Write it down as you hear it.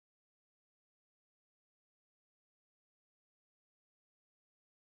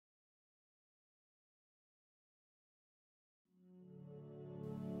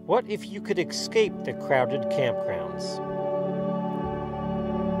What if you could escape the crowded campgrounds?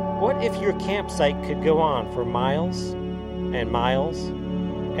 What if your campsite could go on for miles and miles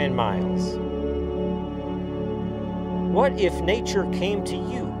and miles? What if nature came to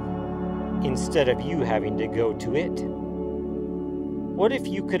you instead of you having to go to it? What if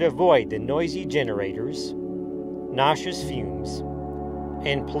you could avoid the noisy generators, nauseous fumes,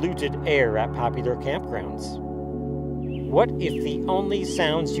 and polluted air at popular campgrounds? What if the only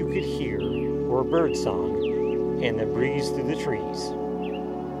sounds you could hear were birdsong and the breeze through the trees?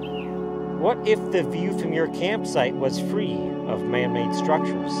 What if the view from your campsite was free of man-made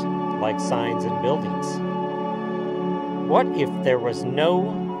structures like signs and buildings? What if there was no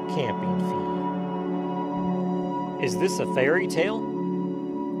camping fee? Is this a fairy tale?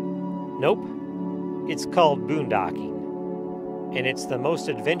 Nope. It's called boondocking, and it's the most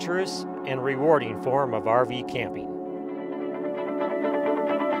adventurous and rewarding form of RV camping.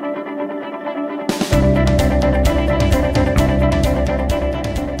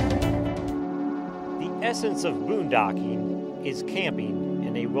 The essence of boondocking is camping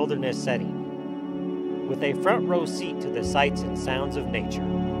in a wilderness setting, with a front row seat to the sights and sounds of nature.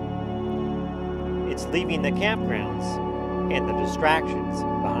 It's leaving the campgrounds and the distractions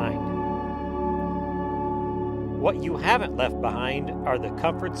behind. What you haven't left behind are the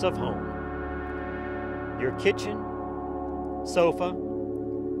comforts of home. Your kitchen, sofa,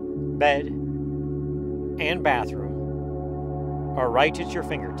 bed, and bathroom are right at your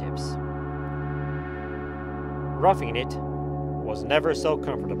fingertips. Roughing it was never so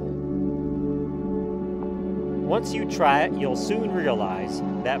comfortable. Once you try it, you'll soon realize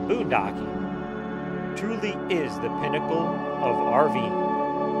that boondocking truly is the pinnacle of RVing.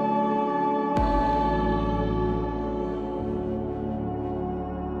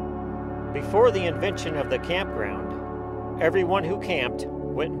 Before the invention of the campground, everyone who camped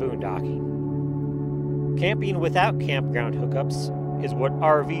went boondocking. Camping without campground hookups is what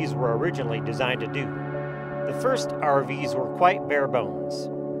RVs were originally designed to do. The first RVs were quite bare bones,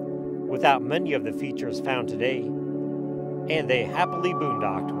 without many of the features found today, and they happily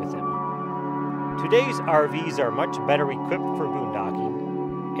boondocked with them. Today's RVs are much better equipped for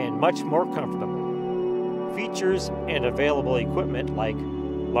boondocking and much more comfortable. Features and available equipment like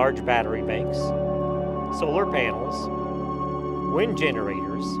large battery banks, solar panels, wind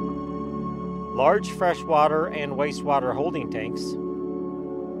generators, large freshwater and wastewater holding tanks,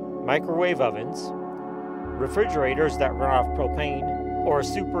 microwave ovens, refrigerators that run off propane or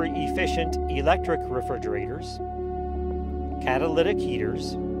super efficient electric refrigerators, catalytic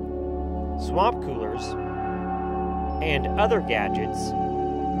heaters, swamp coolers, and other gadgets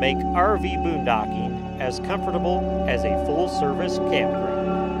make RV boondocking as comfortable as a full-service campground.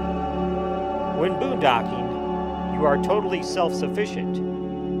 When boondocking, you are totally self-sufficient,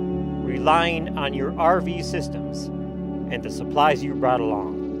 relying on your RV systems and the supplies you brought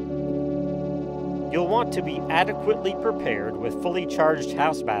along. You'll want to be adequately prepared with fully charged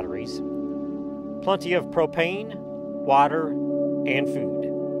house batteries, plenty of propane, water, and food.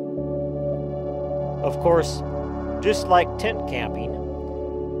 Of course, just like tent camping,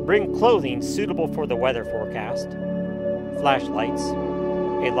 bring clothing suitable for the weather forecast, flashlights,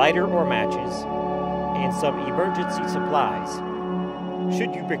 a lighter or matches, and some emergency supplies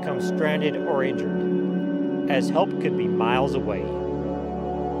should you become stranded or injured, as help could be miles away.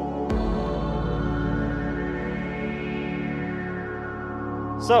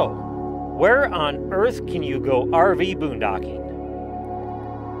 So, where on earth can you go RV boondocking?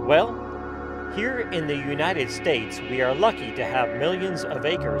 Well, here in the United States, we are lucky to have millions of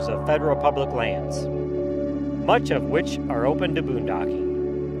acres of federal public lands, much of which are open to boondocking.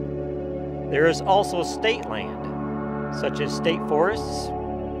 There is also state land, such as state forests,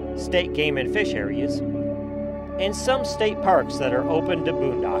 state game and fish areas, and some state parks that are open to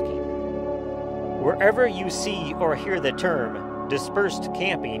boondocking. Wherever you see or hear the term dispersed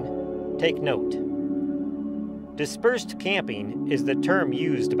camping, take note. Dispersed camping is the term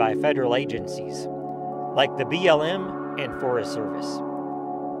used by federal agencies, like the BLM and Forest Service.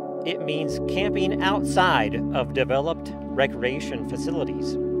 It means camping outside of developed recreation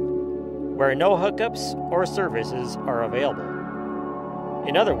facilities, where no hookups or services are available.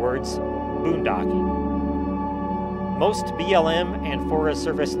 In other words, boondocking. Most BLM and Forest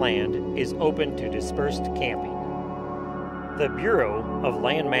Service land is open to dispersed camping. The Bureau of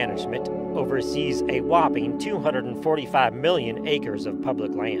Land Management oversees a whopping 245 million acres of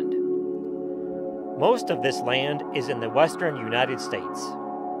public land. Most of this land is in the western United States,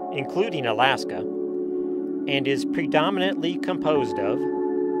 including Alaska, and is predominantly composed of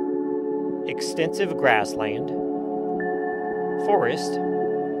extensive grassland, forest,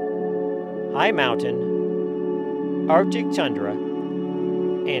 high mountain, Arctic tundra,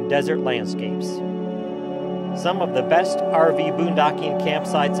 and desert landscapes. Some of the best RV boondocking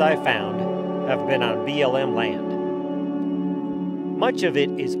campsites I've found have been on BLM land. Much of it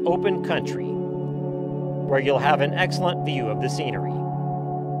is open country, where you'll have an excellent view of the scenery.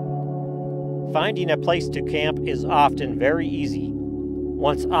 Finding a place to camp is often very easy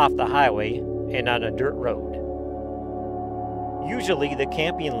once off the highway and on a dirt road. Usually the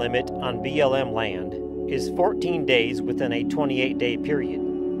camping limit on BLM land is 14 days within a 28-day period.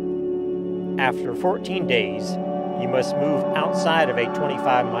 After 14 days, you must move outside of a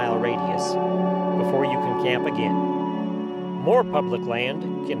 25-mile radius before you can camp again. More public land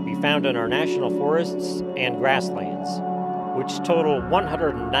can be found in our national forests and grasslands, which total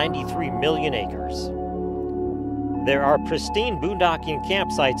 193 million acres. There are pristine boondocking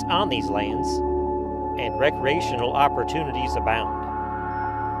campsites on these lands, and recreational opportunities abound.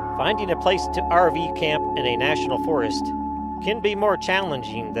 Finding a place to RV camp in a national forest can be more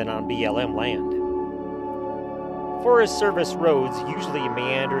challenging than on BLM land. Forest Service roads usually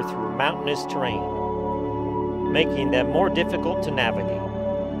meander through mountainous terrain, making them more difficult to navigate.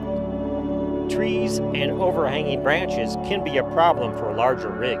 Trees and overhanging branches can be a problem for larger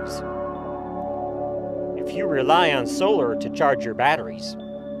rigs. If you rely on solar to charge your batteries,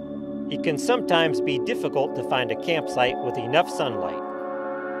 it can sometimes be difficult to find a campsite with enough sunlight.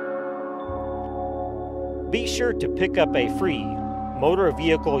 Be sure to pick up a free motor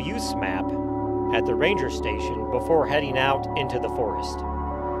vehicle use map at the ranger station before heading out into the forest.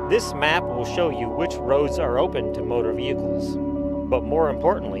 This map will show you which roads are open to motor vehicles, but more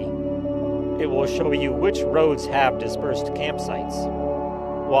importantly, it will show you which roads have dispersed campsites.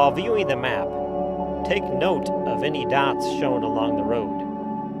 While viewing the map, take note of any dots shown along the road.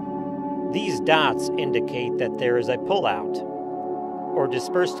 These dots indicate that there is a pullout or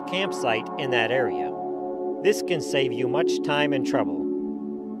dispersed campsite in that area. This can save you much time and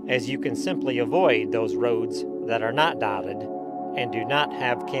trouble, as you can simply avoid those roads that are not dotted and do not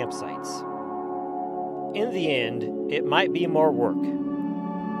have campsites. In the end, it might be more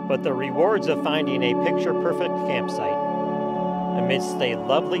work, but the rewards of finding a picture-perfect campsite amidst a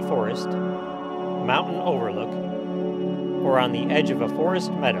lovely forest, mountain overlook, or on the edge of a forest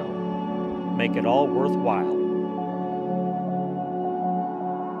meadow make it all worthwhile.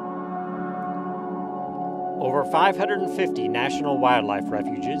 Over 550 national wildlife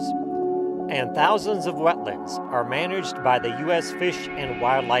refuges and thousands of wetlands are managed by the U.S. Fish and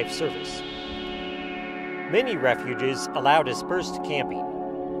Wildlife Service. Many refuges allow dispersed camping.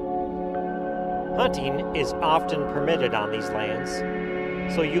 Hunting is often permitted on these lands,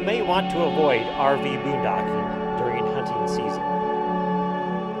 so you may want to avoid RV boondocking during hunting season.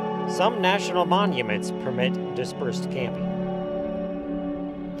 Some national monuments permit dispersed camping.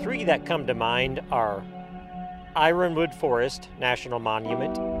 Three that come to mind are Ironwood Forest National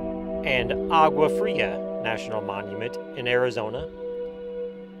Monument and Agua Fria National Monument in Arizona,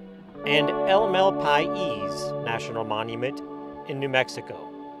 and El Malpais National Monument in New Mexico.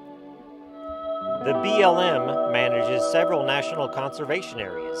 The BLM manages several national conservation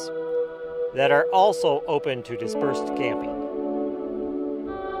areas that are also open to dispersed camping.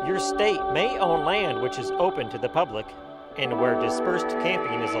 Your state may own land which is open to the public and where dispersed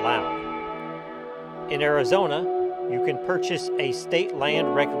camping is allowed. In Arizona, you can purchase a state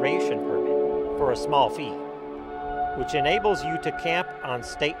land recreation permit for a small fee, which enables you to camp on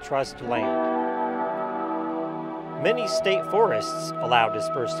state trust land. Many state forests allow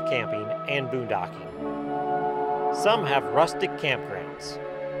dispersed camping and boondocking. Some have rustic campgrounds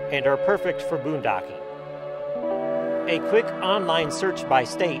and are perfect for boondocking. A quick online search by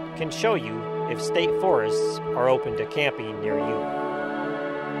state can show you if state forests are open to camping near you.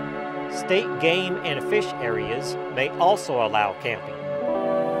 State game and fish areas may also allow camping,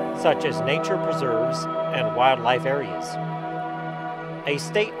 such as nature preserves and wildlife areas. A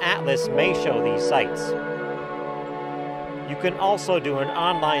state atlas may show these sites. You can also do an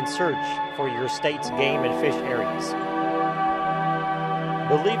online search for your state's game and fish areas.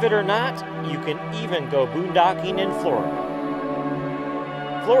 Believe it or not, you can even go boondocking in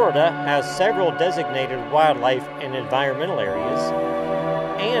Florida. Florida has several designated wildlife and environmental areas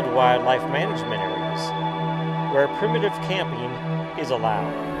and wildlife management areas where primitive camping is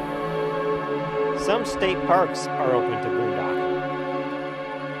allowed. Some state parks are open to boondocking.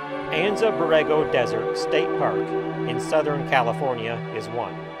 Anza Borrego Desert State Park in Southern California is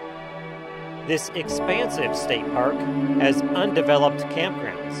one. This expansive state park has undeveloped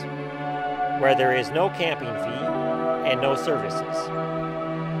campgrounds where there is no camping fee and no services.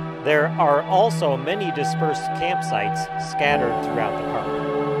 There are also many dispersed campsites scattered throughout the park.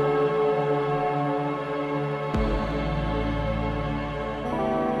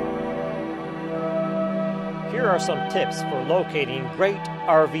 here are some tips for locating great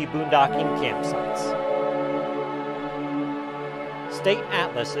RV boondocking campsites. State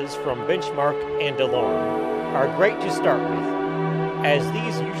atlases from Benchmark and DeLorme are great to start with, as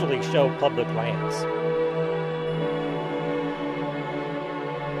these usually show public lands.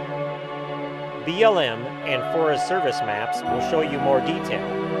 BLM and Forest Service maps will show you more detail,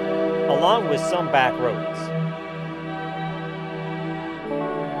 along with some back roads.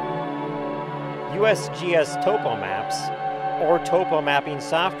 USGS topo maps, or topo mapping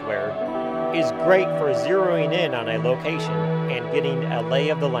software, is great for zeroing in on a location and getting a lay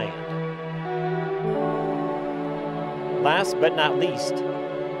of the land. Last but not least,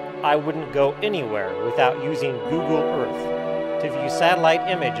 I wouldn't go anywhere without using Google Earth to view satellite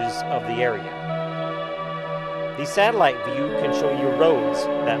images of the area. The satellite view can show you roads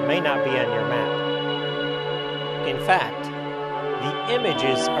that may not be on your map. In fact, the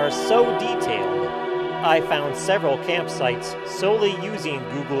images are so detailed, I found several campsites solely using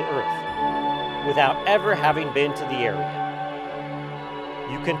Google Earth, without ever having been to the area.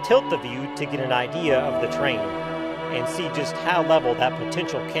 You can tilt the view to get an idea of the terrain and see just how level that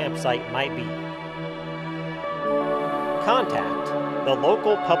potential campsite might be. Contact the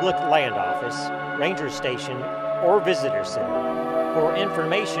local public land office, ranger station, or visitor center for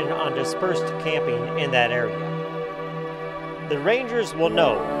information on dispersed camping in that area. The rangers will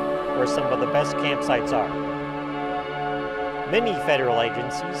know where some of the best campsites are. Many federal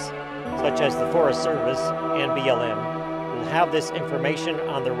agencies, such as the Forest Service and BLM, will have this information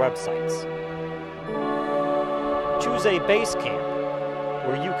on their websites. Choose a base camp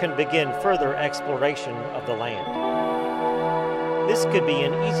where you can begin further exploration of the land. This could be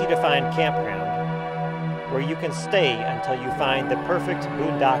an easy-to-find campground where you can stay until you find the perfect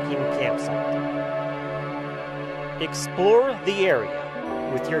boondocking campsite. Explore the area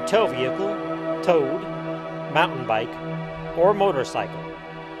with your tow vehicle, towed, mountain bike, or motorcycle,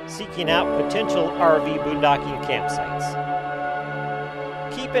 seeking out potential RV boondocking campsites.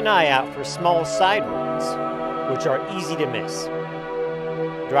 Keep an eye out for small side roads, which are easy to miss.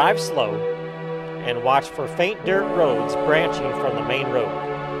 Drive slow and watch for faint dirt roads branching from the main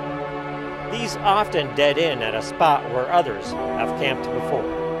road. These often dead end at a spot where others have camped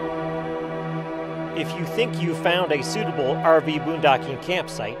before. If you think you found a suitable RV boondocking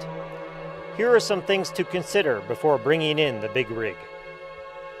campsite, here are some things to consider before bringing in the big rig.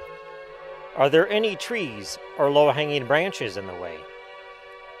 Are there any trees or low-hanging branches in the way?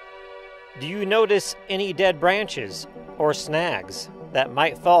 Do you notice any dead branches or snags that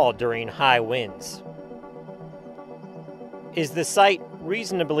might fall during high winds? Is the site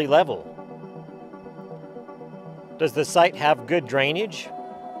reasonably level? Does the site have good drainage?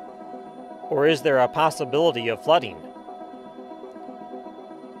 Or is there a possibility of flooding?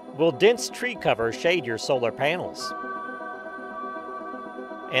 Will dense tree cover shade your solar panels?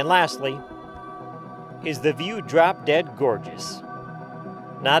 And lastly, is the view drop-dead gorgeous?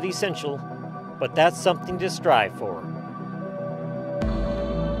 Not essential, but that's something to strive for.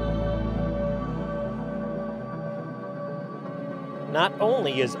 Not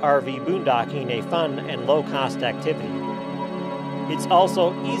only is RV boondocking a fun and low-cost activity, it's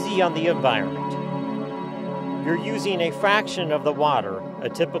also easy on the environment. You're using a fraction of the water a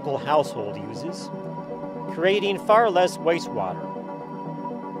typical household uses, creating far less wastewater.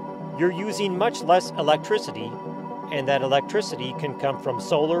 You're using much less electricity, and that electricity can come from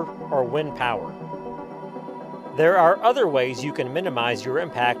solar or wind power. There are other ways you can minimize your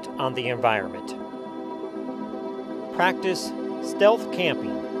impact on the environment. Practice stealth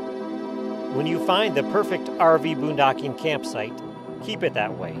camping. When you find the perfect RV boondocking campsite, keep it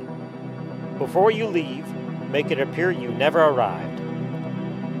that way. Before you leave, make it appear you never arrived.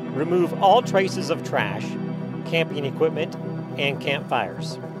 Remove all traces of trash, camping equipment, and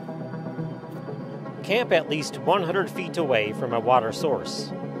campfires. Camp at least 100 feet away from a water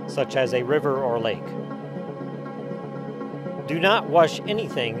source, such as a river or lake. Do not wash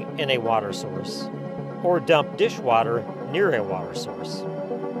anything in a water source, or dump dishwater near a water source.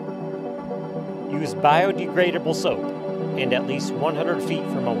 Use biodegradable soap and at least 100 feet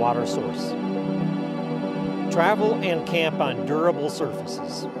from a water source. Travel and camp on durable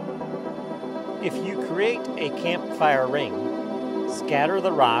surfaces. If you create a campfire ring, scatter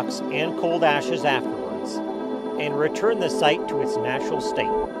the rocks and cold ashes afterwards, and return the site to its natural state.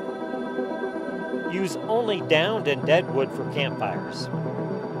 Use only downed and dead wood for campfires.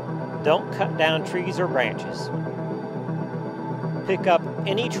 Don't cut down trees or branches. Pick up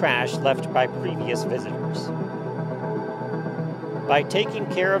any trash left by previous visitors. By taking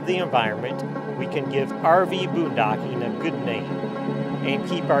care of the environment, we can give RV boondocking a good name. and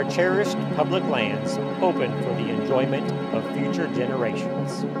keep our cherished public lands open for the enjoyment of future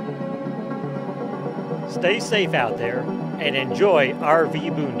generations. Stay safe out there and enjoy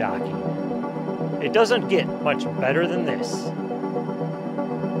RV boondocking. It doesn't get much better than this.